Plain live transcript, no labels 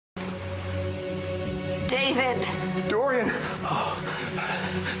David! Dorian! Oh,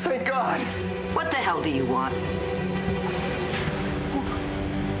 thank God! What the hell do you want?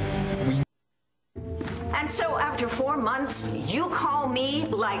 And so after 4 months, you call me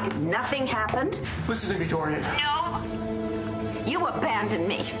like nothing happened? Listen to me, Dorian. No. You abandoned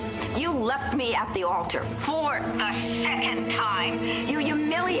me. You left me at the altar for the second time. You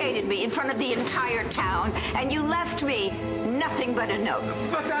humiliated me in front of the entire town, and you left me nothing but a note.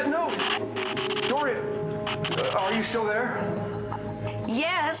 But that note! Dorian, are you still there?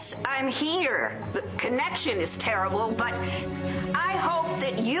 Yes, I'm here. The connection is terrible, but I hope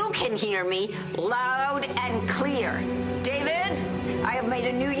that you can hear me loud and clear. David, I have made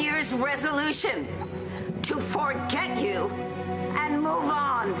a New Year's resolution to forget you and move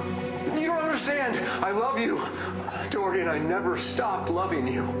on. You don't understand. I love you. Dorian, I never stopped loving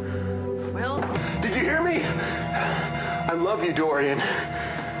you. Well, did you hear me? I love you, Dorian.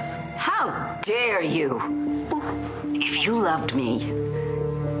 How dare you? If you loved me,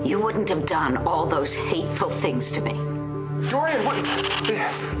 you wouldn't have done all those hateful things to me. Dorian,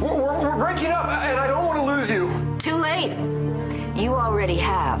 we're breaking up, and I don't want to lose you. Too late. You already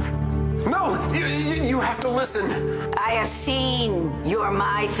have. No, you have to listen. I have seen your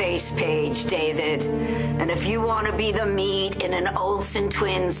My Face page, David. And if you want to be the meat in an Olsen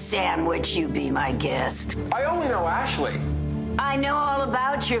Twins sandwich, you be my guest. I only know Ashley. I know all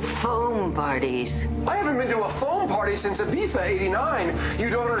about your foam parties. I haven't been to a foam party since Ibiza '89. You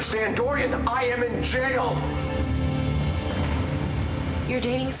don't understand, Dorian. I am in jail. You're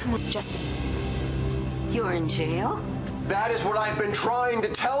dating someone just... You're in jail? That is what I've been trying to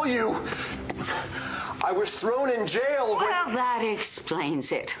tell you. I was thrown in jail when... Well, that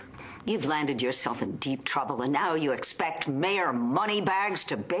explains it. You've landed yourself in deep trouble, and now you expect Mayor Moneybags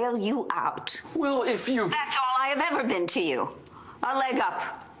to bail you out. Well, if you... That's all I have ever been to you. A leg up.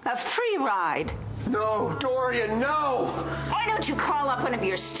 A free ride. No, Dorian, no! Why don't you call up one of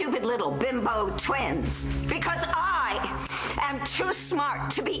your stupid little bimbo twins? Because I am too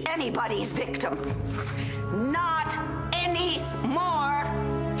smart to be anybody's victim. Not anymore.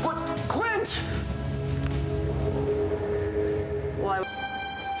 But, Clint! Well,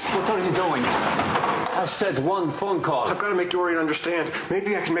 What are you doing? I said one phone call. I've got to make Dorian understand.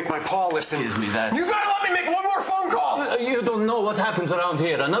 Maybe I can make my paw listen. Give me that. You gotta let me make one more phone call! You don't know what happens around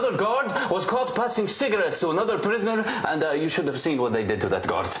here. Another guard was caught passing cigarettes to another prisoner, and you should have seen what they did to that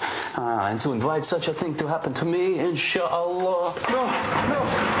guard. And to invite such a thing to happen to me, inshallah. No,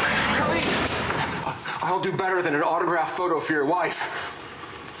 Khalid! I'll do better than an autographed photo for your wife.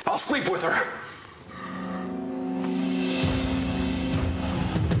 I'll sleep with her.